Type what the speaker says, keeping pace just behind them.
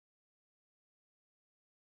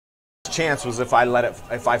chance was if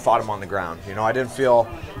I fought him on the ground. You know, I didn't feel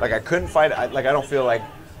like I couldn't fight. I don't feel like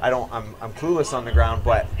I'm clueless on the ground,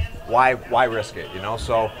 but why risk it? You know,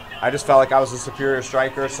 so I just felt like I was a superior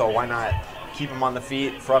striker, so why not keep him on the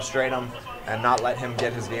feet, frustrate him, and not let him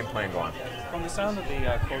get his game plan going. From the sound of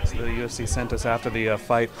the quotes of the UFC Santos after the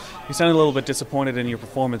fight, you sounded a little bit disappointed in your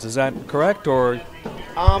performance. Is that correct, or?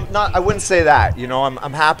 I wouldn't say that. You know,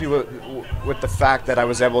 I'm happy with the fact that I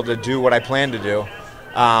was able to do what I planned to do.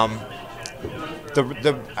 I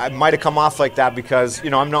might have come off like that because, you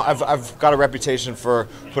know, I've got a reputation for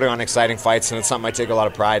putting on exciting fights, and it's something I take a lot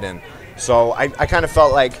of pride in. So I kind of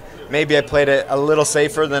felt like maybe I played it a little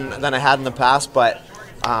safer than I had in the past, but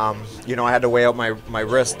you know, I had to weigh out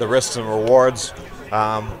the risks and rewards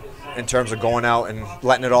in terms of going out and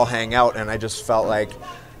letting it all hang out, and I just felt like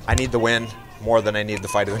I need the win more than I need the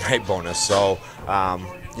fight of the night bonus. So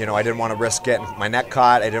you know, I didn't want to risk getting my neck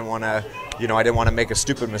caught. I didn't want to make a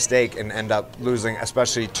stupid mistake and end up losing,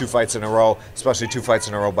 especially two fights in a row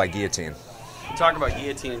by guillotine. You talk about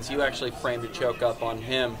guillotines. You actually framed a choke up on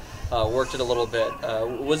him. Worked it a little bit.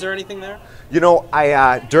 Was there anything there? You know,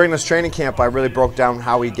 during this training camp, I really broke down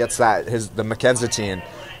how he gets the McKenzie,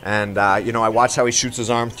 and you know, I watched how he shoots his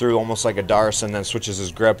arm through almost like a darce and then switches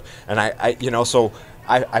his grip, and you know, so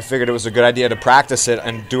I figured it was a good idea to practice it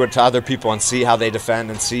and do it to other people and see how they defend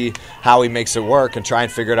and see how he makes it work and try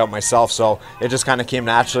and figure it out myself. So it just kind of came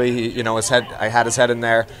naturally. You know, I had his head in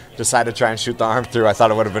there, decided to try and shoot the arm through. I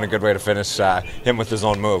thought it would have been a good way to finish him with his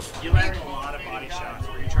own move. You landed a lot of body shots.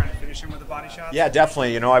 Were you trying to finish him with the body shots? Yeah,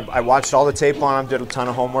 definitely. You know, I watched all the tape on him, did a ton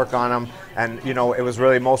of homework on him, and you know, it was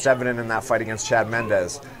really most evident in that fight against Chad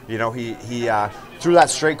Mendes. You know, he threw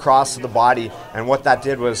that straight cross to the body, and what that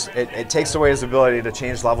did was it takes away his ability to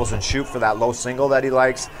change levels and shoot for that low single that he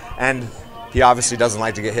likes, and he obviously doesn't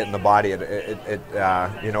like to get hit in the body.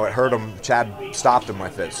 You know, it hurt him. Chad stopped him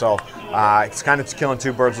with it. So it's kind of killing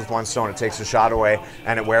two birds with one stone. It takes a shot away,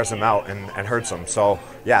 and it wears him out and hurts him. So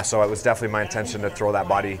yeah, so it was definitely my intention to throw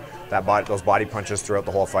those body punches throughout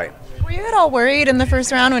the whole fight. Were you at all worried in the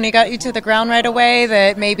first round when he got you to the ground right away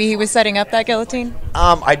that maybe he was setting up that guillotine?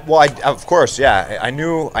 Of course, yeah. I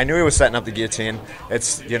knew he was setting up the guillotine.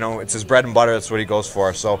 It's, you know, it's his bread and butter. That's what he goes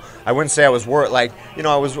for. So I wouldn't say I was worried. Like, you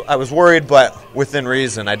know, I was worried, but within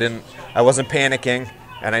reason. I wasn't panicking,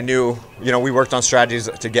 and I knew, you know, we worked on strategies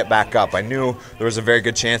to get back up. I knew there was a very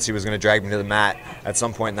good chance he was going to drag me to the mat at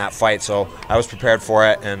some point in that fight. So I was prepared for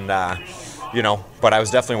it, and you know, but I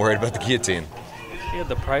was definitely worried about the guillotine. He had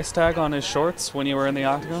the price tag on his shorts when you were in the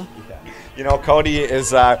octagon? You know, Cody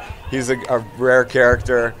is he's a rare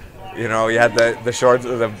character. You know, he had the shorts,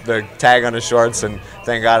 the tag on his shorts, and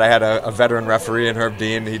thank God I had a veteran referee in Herb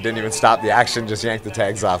Dean. He didn't even stop the action, just yanked the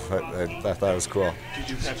tags off. I thought it was cool. Did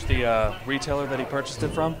you catch the retailer that he purchased it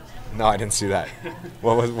from? No, I didn't see that.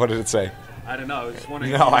 What did it say? I don't know. I was just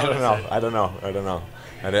wondering. No, I don't know.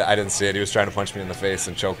 I didn't see it. He was trying to punch me in the face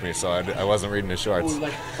and choke me, so I wasn't reading his shorts. Who would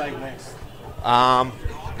like to fight next?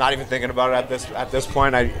 Not even thinking about it at this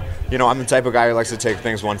point. I'm the type of guy who likes to take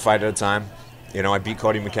things one fight at a time. You know, I beat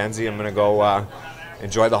Cody McKenzie. I'm gonna go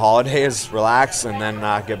enjoy the holidays, relax, and then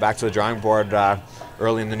get back to the drawing board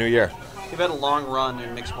early in the new year. You've had a long run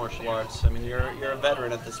in mixed martial arts. I mean, you're a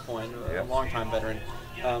veteran at this point, a long-time veteran.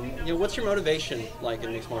 You know, what's your motivation like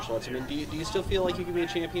in mixed martial arts? I mean, do you still feel like you can be a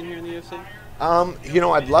champion here in the UFC? You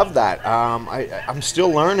know, I'd love that. I'm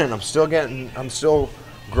still learning. I'm still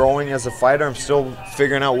growing as a fighter. I'm still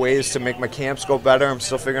figuring out ways to make my camps go better. I'm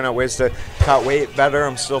still figuring out ways to cut weight better.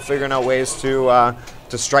 I'm still figuring out ways to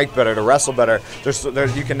strike better, to wrestle better.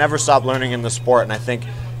 You can never stop learning in the sport, and I think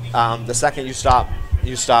the second you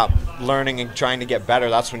stop learning and trying to get better,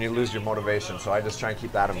 that's when you lose your motivation. So I just try and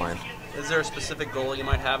keep that in mind. Is there a specific goal you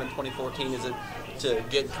might have in 2014? Is it to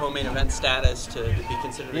get co-main event status, to be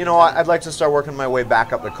considered? You know, I'd like to start working my way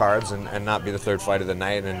back up the cards and not be the third fight of the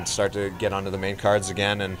night, and start to get onto the main cards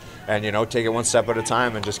again, and you know, take it one step at a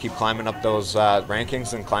time and just keep climbing up those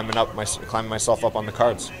rankings and climbing myself up on the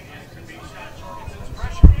cards.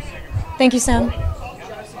 Thank you, Sam.